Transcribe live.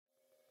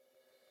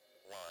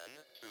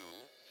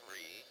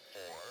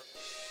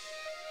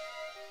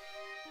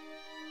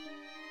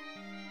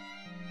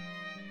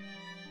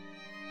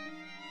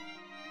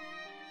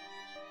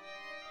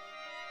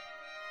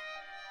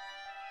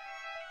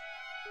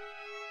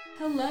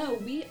Hello,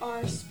 we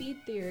are Speed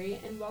Theory,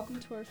 and welcome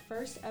to our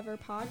first ever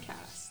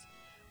podcast.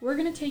 We're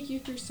going to take you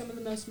through some of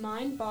the most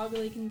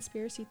mind-boggling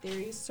conspiracy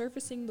theories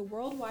surfacing the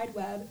World Wide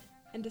Web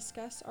and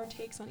discuss our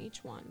takes on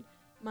each one.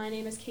 My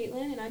name is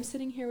Caitlin, and I'm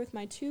sitting here with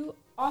my two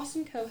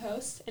awesome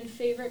co-hosts and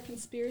favorite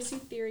conspiracy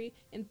theory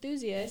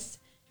enthusiasts,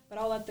 but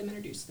I'll let them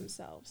introduce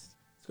themselves.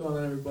 What's going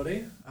on,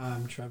 everybody?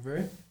 I'm Trevor.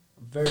 I'm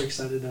very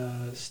excited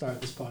to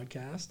start this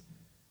podcast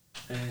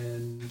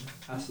and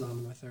pass it on to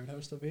my third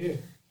host over here.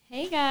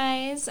 Hey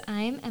guys,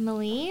 I'm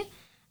Emily.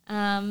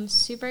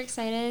 Super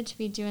excited to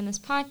be doing this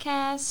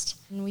podcast,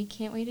 and we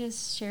can't wait to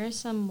share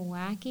some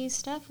wacky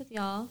stuff with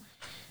y'all.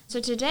 So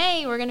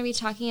today we're going to be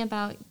talking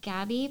about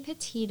Gabby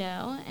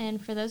Petito,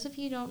 and for those of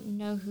you who don't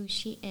know who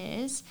she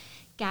is,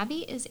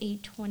 Gabby is a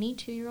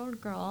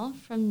 22-year-old girl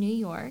from New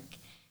York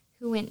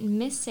who went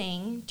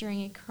missing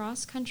during a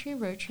cross-country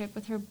road trip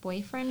with her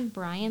boyfriend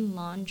Brian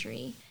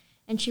Laundrie,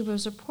 and she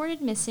was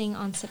reported missing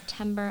on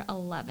September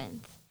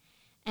 11th.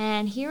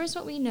 And here is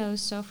what we know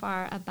so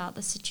far about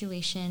the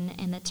situation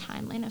and the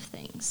timeline of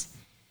things.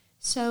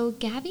 So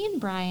Gabby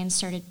and Brian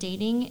started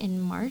dating in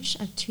March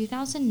of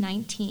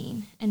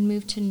 2019 and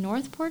moved to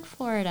Northport,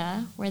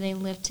 Florida, where they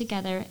lived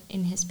together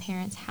in his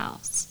parents'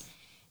 house.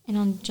 And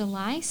on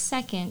July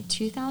 2nd,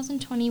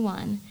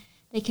 2021,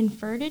 they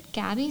converted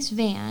Gabby's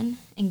van,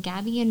 and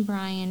Gabby and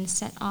Brian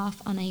set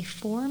off on a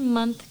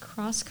 4-month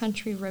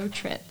cross-country road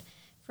trip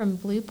from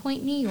Blue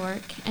Point, New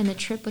York, and the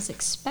trip was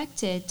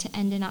expected to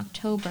end in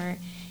October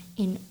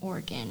in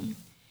Oregon.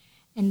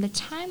 And the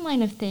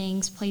timeline of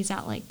things plays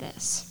out like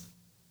this.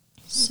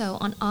 So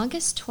on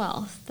August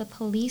 12th, the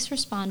police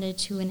responded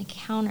to an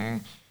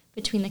encounter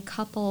between the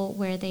couple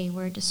where they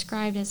were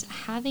described as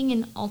having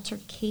an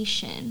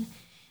altercation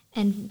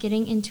and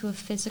getting into a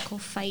physical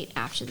fight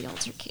after the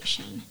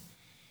altercation.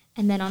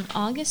 And then on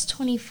August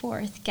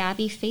 24th,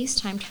 Gabby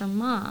FaceTimed her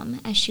mom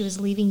as she was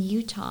leaving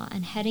Utah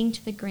and heading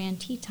to the Grand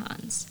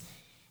Tetons.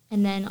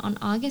 And then on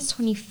August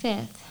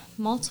 25th,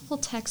 multiple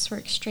texts were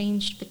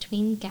exchanged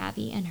between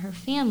Gabby and her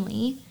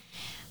family.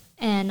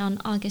 And on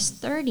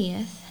August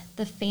 30th,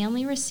 the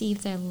family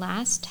received their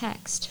last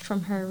text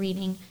from her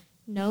reading,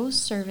 "No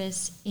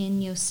service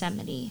in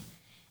Yosemite."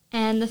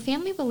 And the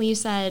family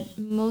believes that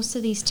most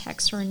of these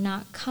texts were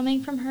not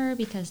coming from her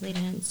because they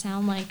didn't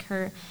sound like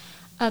her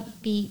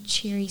upbeat,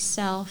 cheery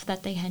self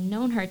that they had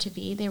known her to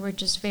be. They were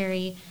just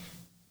very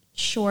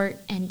short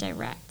and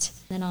direct.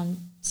 Then on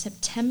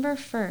September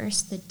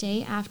 1st, the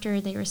day after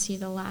they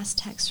received the last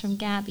text from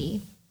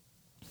Gabby,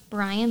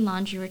 Brian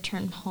Laundrie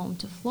returned home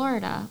to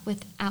Florida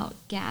without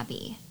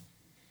Gabby.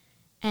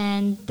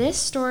 And this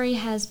story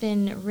has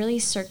been really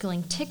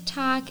circling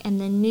TikTok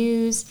and the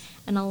news,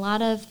 and a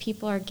lot of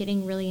people are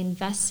getting really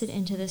invested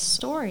into this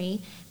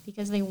story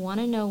because they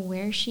want to know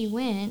where she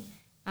went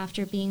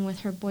after being with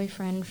her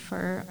boyfriend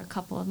for a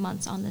couple of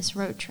months on this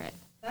road trip.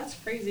 That's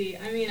crazy.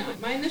 I mean,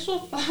 my initial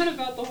thought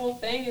about the whole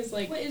thing is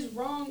like, what is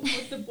wrong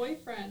with the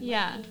boyfriend?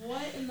 Yeah. Like,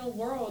 what in the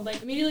world?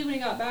 Like, immediately when he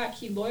got back,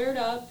 he lawyered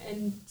up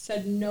and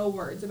said no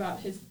words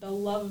about the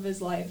love of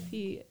his life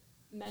he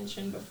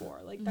mentioned before.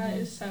 Like, that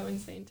is so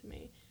insane to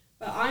me.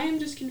 But I am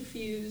just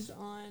confused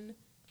on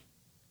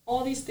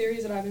all these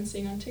theories that I've been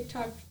seeing on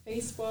TikTok,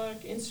 Facebook,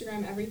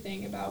 Instagram,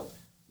 everything about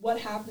what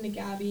happened to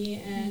Gabby.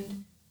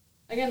 And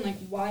again, like,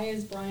 why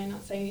is Brian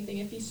not saying anything?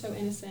 If he's so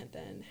innocent,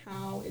 then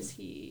how is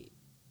he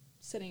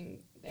sitting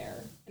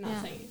there and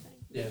not saying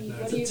anything?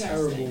 Yeah, What it's a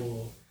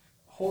terrible,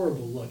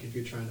 horrible look if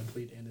you're trying to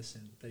plead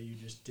innocent that you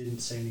just didn't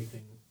say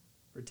anything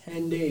for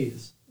 10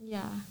 days.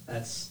 Yeah.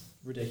 That's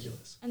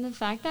ridiculous. And the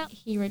fact that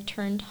he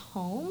returned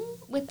home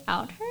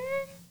without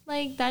her,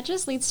 like, that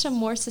just leads to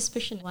more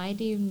suspicion. Why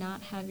do you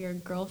not have your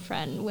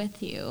girlfriend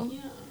with you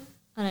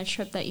on a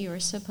trip that you were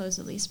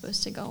supposedly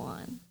supposed to go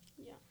on?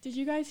 Yeah. Did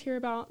you guys hear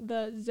about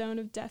the zone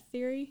of death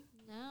theory?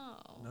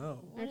 No.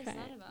 What is that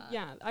about?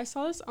 Yeah, I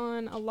saw this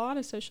on a lot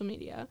of social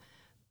media.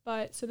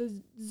 But so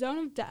the zone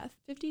of death,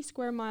 50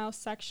 square mile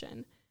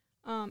section,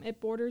 it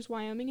borders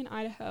Wyoming and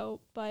Idaho,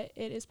 but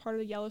it is part of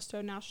the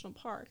Yellowstone National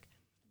Park.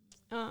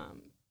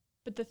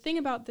 But the thing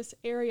about this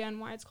area and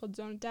why it's called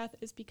zone of death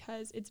is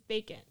because it's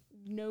vacant.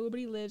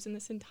 Nobody lives in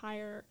this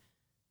entire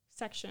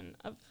section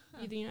of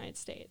the United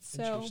States.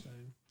 So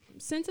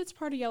since it's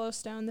part of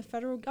Yellowstone, the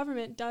federal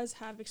government does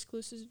have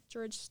exclusive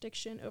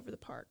jurisdiction over the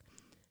park.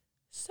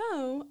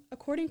 So,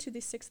 according to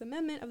the 6th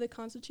Amendment of the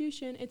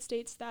Constitution, it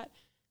states that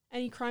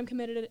any crime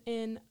committed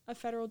in a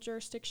federal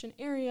jurisdiction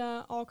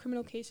area, all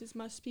criminal cases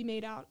must be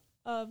made out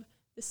of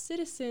the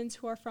citizens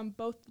who are from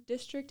both the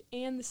district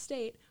and the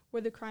state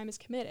where the crime is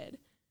committed.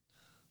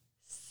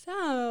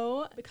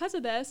 So, because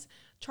of this,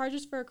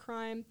 charges for a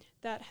crime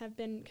that have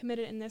been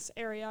committed in this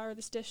area or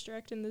this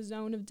district in the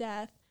zone of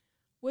death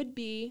would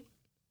be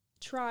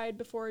tried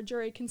before a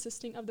jury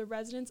consisting of the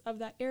residents of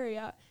that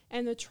area,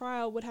 and the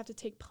trial would have to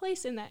take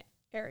place in that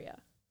area.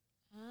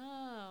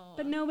 Oh.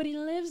 But nobody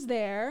lives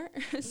there.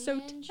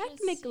 So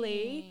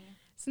technically,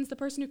 since the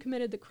person who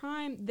committed the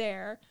crime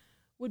there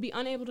would be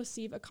unable to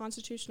receive a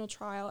constitutional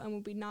trial and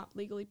would be not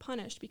legally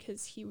punished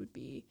because he would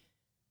be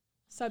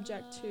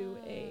subject to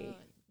a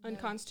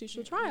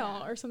unconstitutional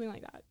trial or something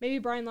like that. Maybe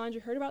Brian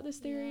Laundrie heard about this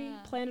theory,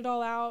 planned it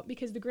all out,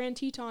 because the Grand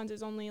Tetons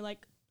is only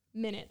like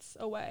minutes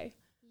away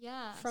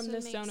from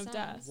this zone of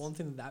death. One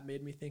thing that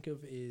made me think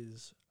of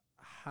is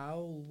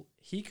how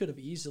he could have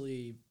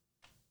easily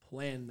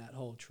planned that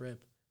whole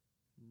trip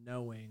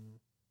knowing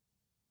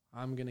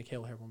I'm going to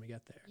kill her when we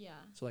get there. Yeah.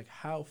 So, like,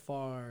 how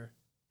far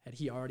had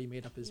he already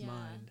made up his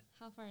mind?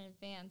 How far in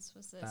advance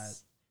was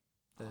this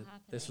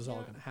this was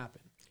all going to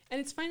happen? And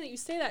it's funny that you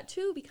say that,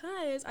 too,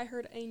 because I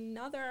heard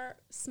another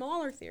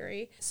smaller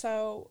theory.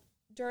 So,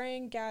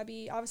 during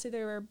Gabby, obviously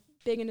they were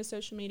big into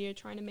social media,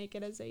 trying to make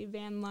it as a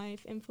van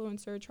life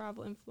influencer,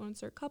 travel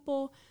influencer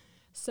couple.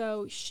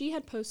 So, she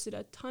had posted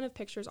a ton of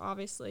pictures,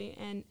 obviously,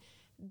 and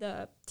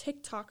the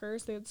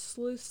TikTokers, the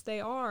sleuths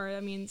they are,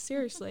 I mean,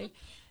 seriously,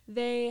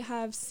 they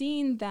have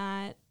seen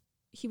that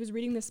he was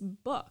reading this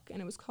book,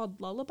 and it was called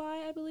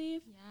Lullaby, I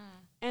believe. Yeah.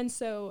 And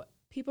so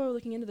people are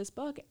looking into this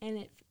book, and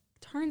it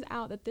turns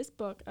out that this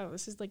book,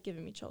 this is like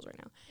giving me chills right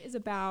now, is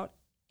about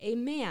a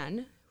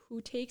man who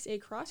takes a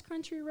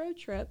cross-country road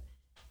trip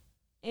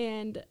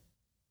and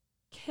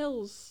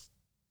kills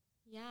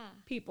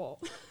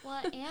people.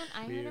 Well, and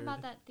I heard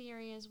about that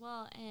theory as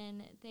well,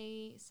 and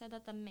they said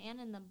that the man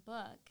in the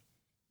book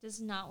does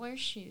not wear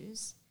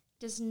shoes,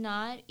 does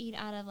not eat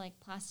out of like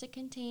plastic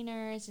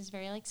containers, is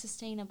very like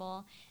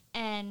sustainable,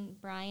 and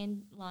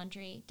Brian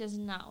Laundrie does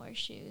not wear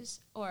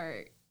shoes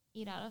or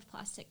eat out of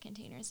plastic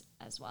containers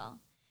as well.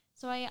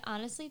 So I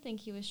honestly think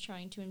he was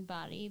trying to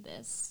embody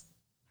this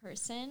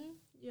person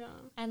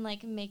and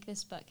like make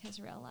this book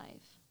his real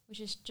life, which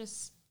is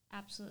just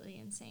absolutely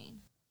insane.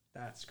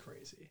 That's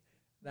crazy.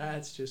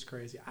 That's just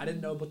crazy. I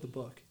didn't know about the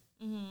book,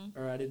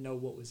 or I didn't know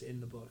what was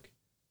in the book,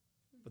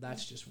 but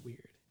that's just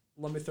weird.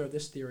 Let me throw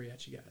this theory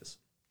at you guys.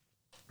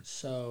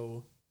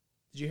 So,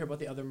 did you hear about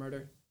the other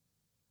murder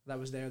that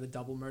was there, the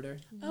double murder?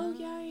 No. Oh,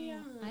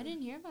 yeah. I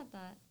didn't hear about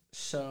that.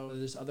 So,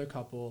 this other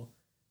couple,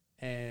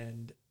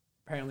 and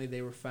apparently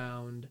they were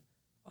found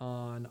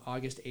on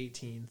August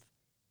 18th,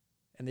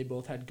 and they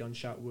both had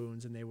gunshot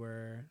wounds, and they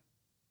were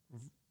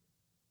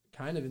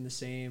kind of in the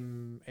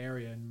same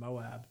area in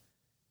Moab.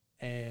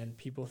 And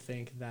people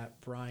think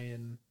that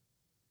Brian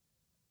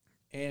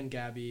and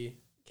Gabby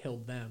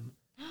killed them.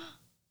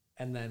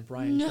 And then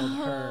Brian killed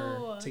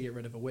her to get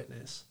rid of a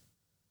witness.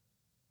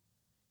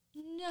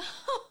 No.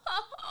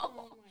 Oh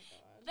my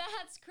God.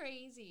 That's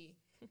crazy.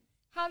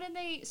 How did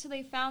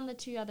they found the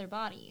two other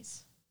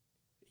bodies?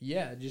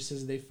 Yeah, just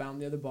as they found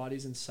the other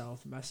bodies in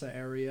South Mesa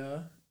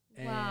area.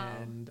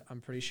 And I'm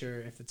pretty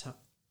sure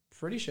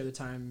the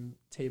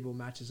timetable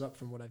matches up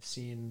from what I've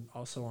seen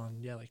also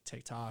on like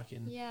TikTok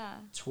and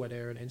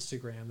Twitter and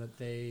Instagram, that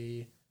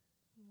they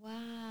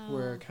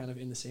were kind of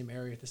in the same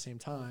area at the same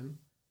time.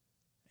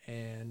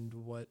 And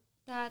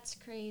that's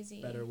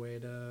crazy. Better way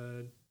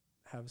to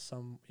have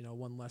some,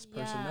 one less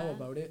person know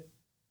about it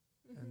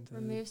and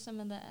remove some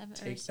of the evidence.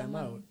 Take them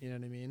out, you know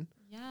what I mean?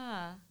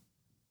 Yeah.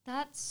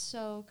 That's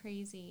so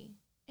crazy.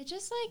 It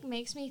just like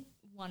makes me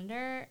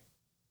wonder,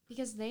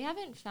 because they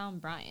haven't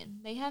found Brian.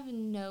 They have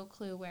no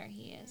clue where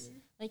he is.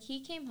 Like, he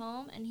came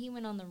home and he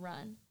went on the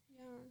run.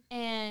 Yeah.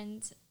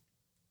 And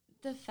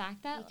the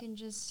fact that he can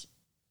just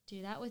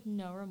do that with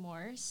no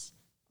remorse,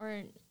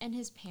 and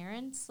his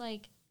parents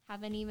like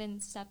haven't even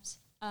stepped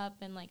up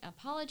and like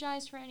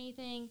apologized for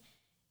anything,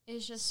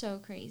 is just so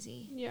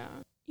crazy. Yeah.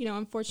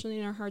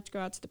 Unfortunately, our hearts go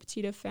out to the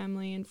Petito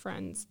family and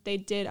friends. They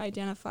did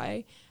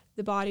identify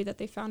the body that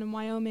they found in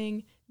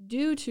Wyoming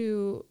due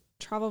to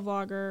travel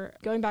vlogger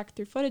going back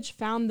through footage,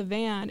 found the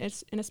van.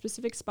 It's in a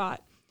specific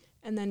spot,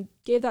 and then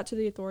gave that to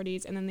the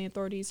authorities. And then the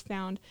authorities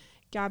found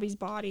Gabby's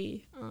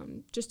body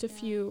just a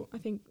few, I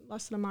think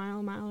less than a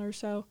mile or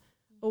so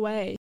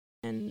away.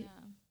 And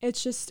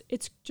it's just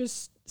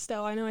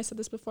still, I know I said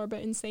this before,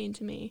 but insane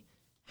to me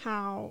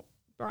how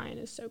Brian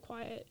is so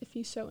quiet if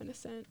he's so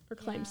innocent or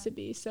claims to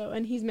be. So,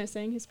 and he's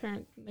missing. His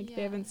parents,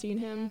 they haven't seen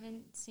him.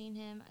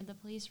 The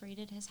police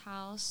raided his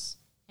house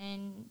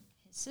and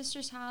his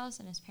sister's house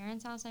and his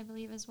parents' house, I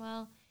believe, as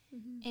well.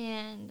 Mm-hmm.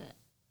 And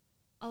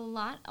a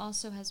lot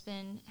also has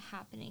been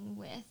happening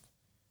with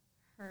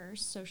her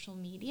social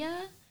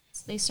media.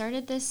 So they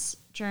started this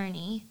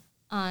journey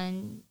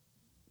on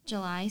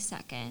July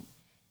 2nd,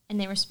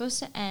 and they were supposed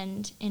to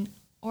end in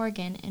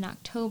Oregon in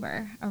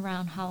October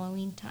around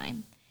Halloween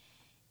time.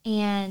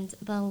 And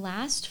the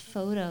last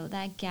photo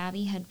that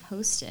Gabby had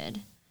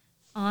posted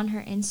on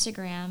her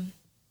Instagram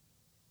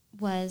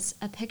was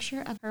a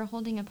picture of her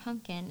holding a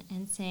pumpkin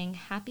and saying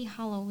Happy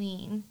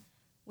Halloween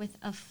with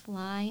a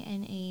fly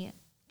and a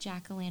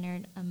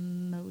jack-o'-lantern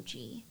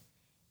emoji.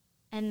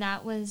 And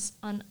that was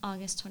on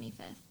August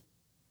 25th.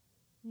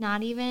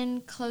 Not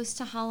even close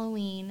to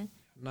Halloween.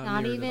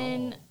 Not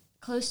even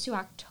close to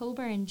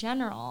October in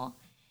general.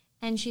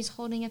 And she's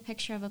holding a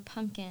picture of a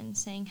pumpkin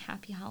saying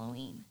Happy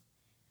Halloween.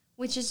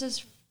 Which is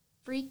just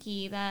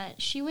freaky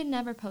that she would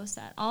never post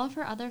that. All of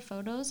her other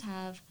photos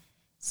have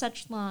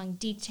such long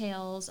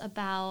details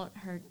about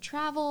her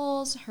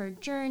travels, her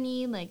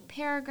journey, like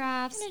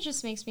paragraphs. And it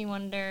just makes me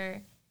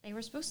wonder, they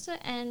were supposed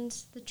to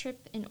end the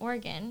trip in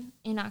Oregon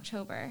in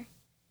October.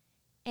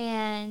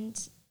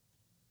 And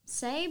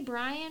say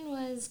Brian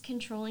was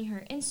controlling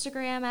her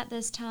Instagram at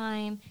this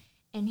time,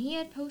 and he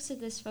had posted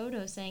this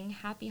photo saying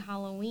Happy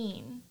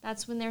Halloween.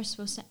 That's when they're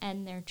supposed to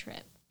end their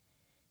trip.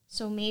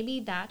 So maybe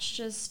that's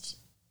just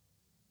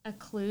a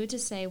clue to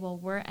say, well,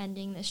 we're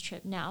ending this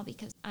trip now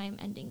because I'm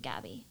ending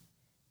Gabby.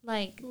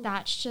 Like,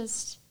 that's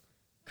just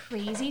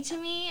crazy to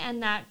me,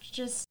 and that's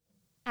just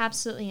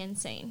absolutely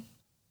insane.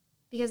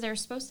 Because they were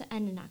supposed to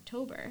end in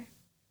October,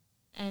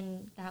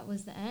 and that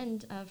was the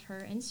end of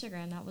her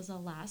Instagram. That was the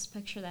last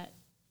picture that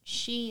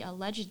she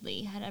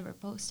allegedly had ever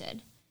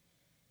posted.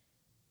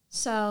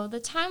 So the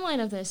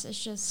timeline of this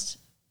is just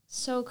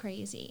so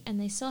crazy,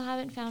 and they still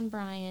haven't found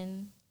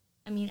Brian.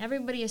 I mean,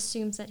 everybody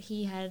assumes that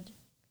he had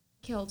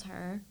killed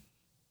her.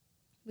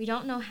 We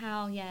don't know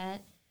how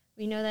yet.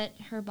 We know that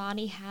her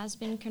body has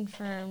been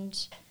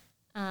confirmed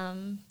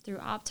through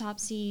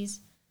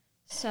autopsies.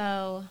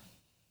 So,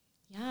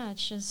 yeah,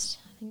 it's just,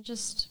 I think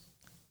just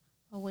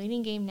a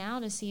waiting game now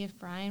to see if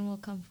Brian will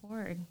come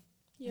forward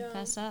and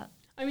fess up.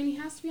 I mean, he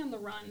has to be on the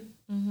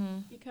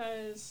run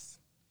because,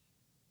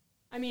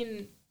 I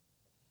mean,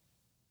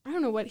 I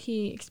don't know what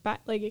he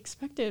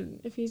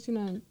expected if he's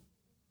gonna,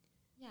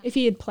 if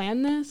he had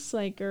planned this,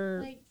 with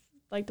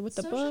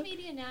the social book. Social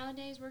media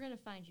nowadays, we're gonna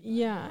find you.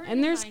 Yeah,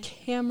 and there's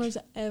cameras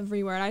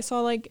everywhere. And I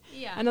saw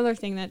another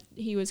thing that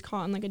he was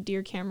caught in a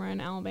deer camera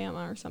in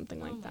Alabama or something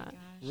like that.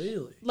 Gosh.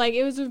 Really?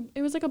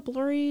 It was a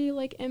blurry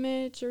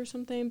image or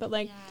something, but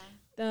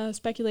the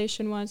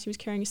speculation was he was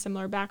carrying a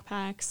similar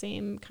backpack,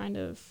 same kind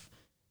of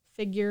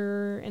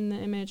figure in the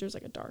image. It was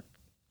a dark,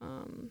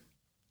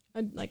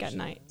 at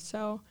night.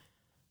 So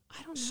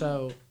I don't know.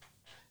 So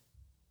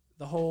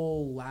the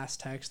whole last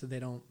text that they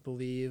don't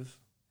believe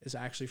is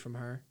actually from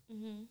her.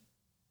 Mm-hmm.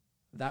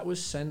 That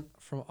was sent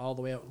from all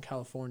the way out in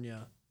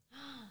California,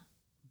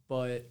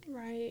 but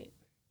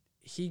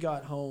he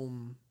got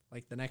home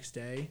the next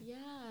day,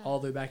 all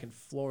the way back in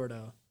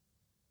Florida.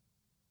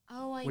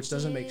 Oh, which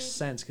doesn't make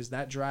sense because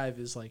that drive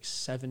is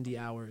 70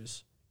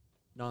 hours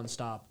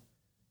nonstop.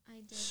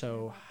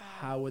 So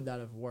how would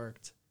that have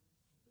worked?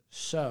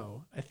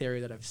 So a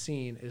theory that I've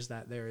seen is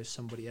that there is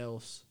somebody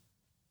else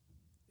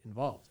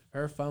involved. If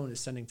her phone is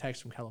sending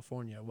text from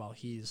California while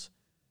he's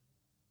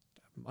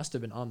must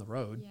have been on the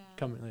road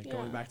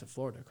going back to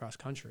Florida cross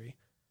country,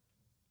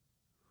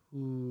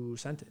 who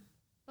sent it?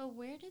 But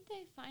where did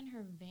they find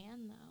her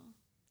van though?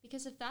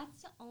 Because if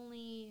that's the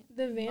only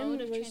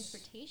mode of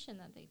transportation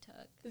that they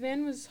took. The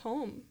van was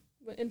home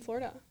in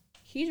Florida.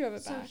 He drove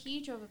it back. So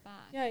he drove it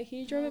back. Yeah,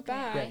 he drove it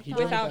back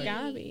without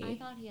Gabby. I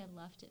thought he had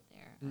left it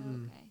there.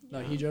 Mm-mm. Okay. No,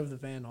 he drove the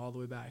van all the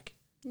way back.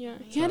 Yeah,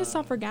 he had to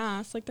stop for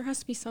gas. There has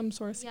to be some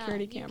sort of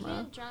security camera. You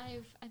can't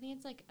drive. I think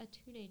it's a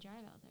 2-day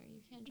drive out there.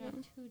 You can't drive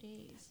 2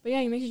 days. But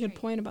you make a good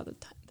point about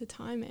the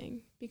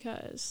timing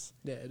because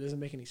it doesn't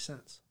make any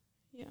sense.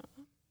 Yeah,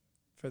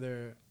 for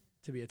there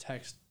to be a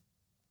text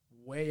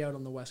way out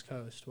on the West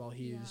Coast while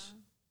he's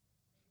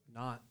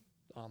not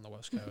on the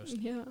West Coast.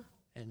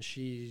 And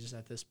she's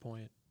at this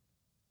point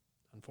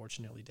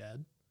unfortunately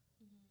dead.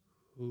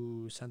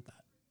 Who sent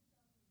that?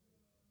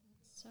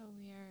 That's so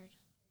weird.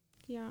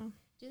 Yeah.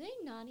 Do they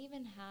not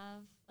even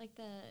have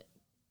the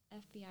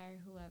FBI or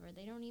whoever?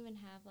 They don't even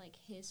have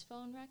his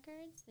phone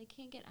records? They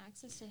can't get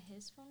access to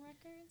his phone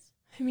records?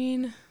 I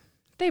mean,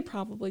 they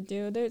probably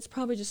do. It's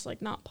probably just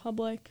not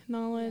public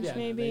knowledge.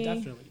 Maybe they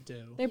definitely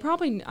do. They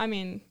probably. I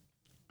mean,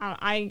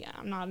 I'm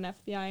not an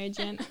FBI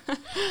agent.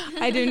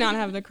 I do not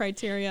have the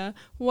criteria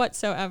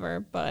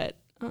whatsoever. But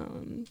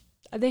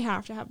they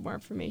have to have more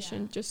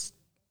information. Just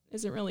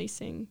isn't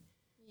releasing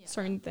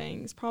certain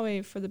things,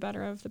 probably for the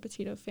better of the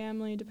Petito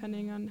family,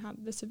 depending on how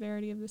the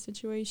severity of the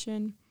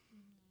situation.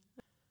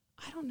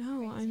 I don't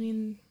know. Crazy. I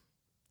mean,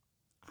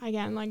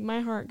 again, my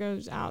heart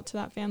goes out to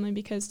that family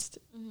because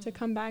to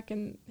come back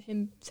and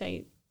him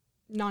say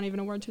not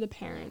even a word to the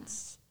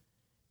parents.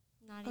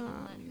 Not even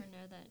let her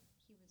know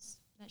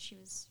that she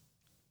was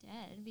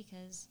dead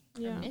because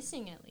they're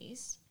missing at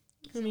least.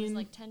 So it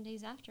was 10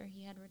 days after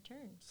he had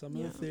returned. Some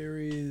of the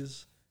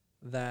theories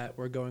that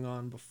were going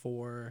on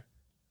before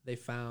they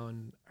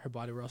found her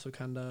body were also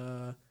kind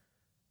of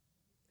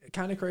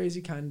crazy,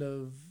 kind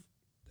of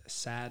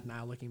sad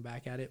now looking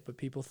back at it. But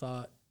people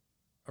thought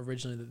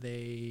originally that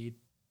they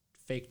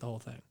faked the whole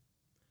thing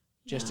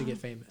just to get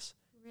famous.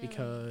 Really?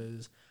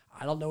 Because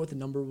I don't know what the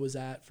number was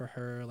at for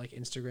her,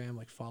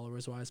 Instagram,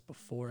 followers wise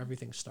before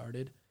everything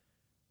started.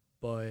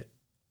 But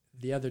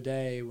the other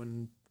day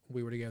when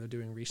we were together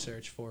doing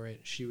research for it,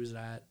 she was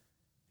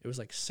it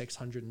was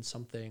 600 and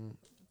something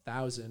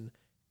thousand.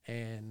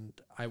 And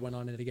I went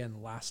on it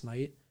again last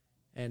night,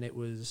 and it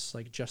was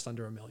just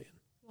under 1 million.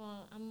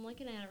 Well, I'm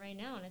looking at it right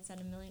now, and it's at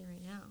 1 million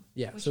right now.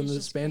 Yeah, so in the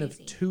span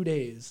of 2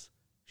 days,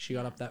 she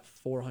got up that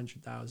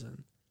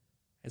 400,000.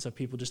 And so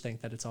people just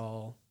think that it's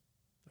all,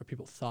 or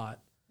people thought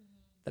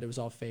that it was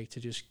all fake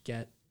to just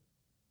get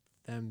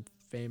them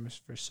famous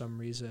for some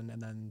reason, and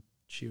then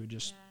she would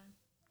just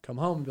come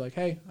home and be like,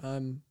 "Hey,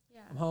 I'm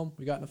home.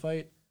 We got in a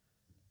fight."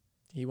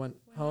 He went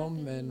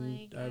home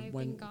and I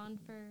went. Been gone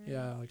for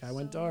I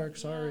went dark.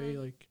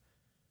 Sorry,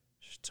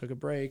 just took a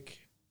break.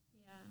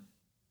 Yeah.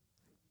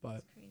 But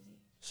That's crazy.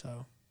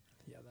 so,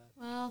 yeah, that.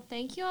 Well,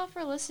 thank you all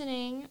for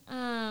listening.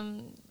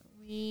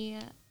 We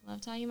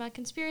love talking about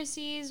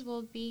conspiracies.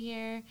 We'll be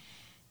here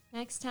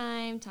next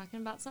time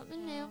talking about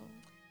something new.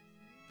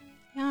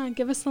 Yeah,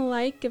 give us a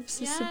like, give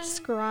us a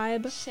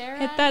subscribe. Share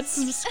Hit us. that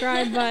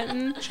subscribe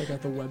button. Check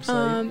out the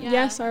website.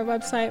 Yes, our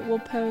website will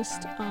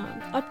post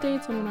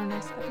updates on when our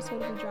next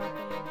episode will be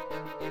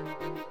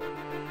dropping.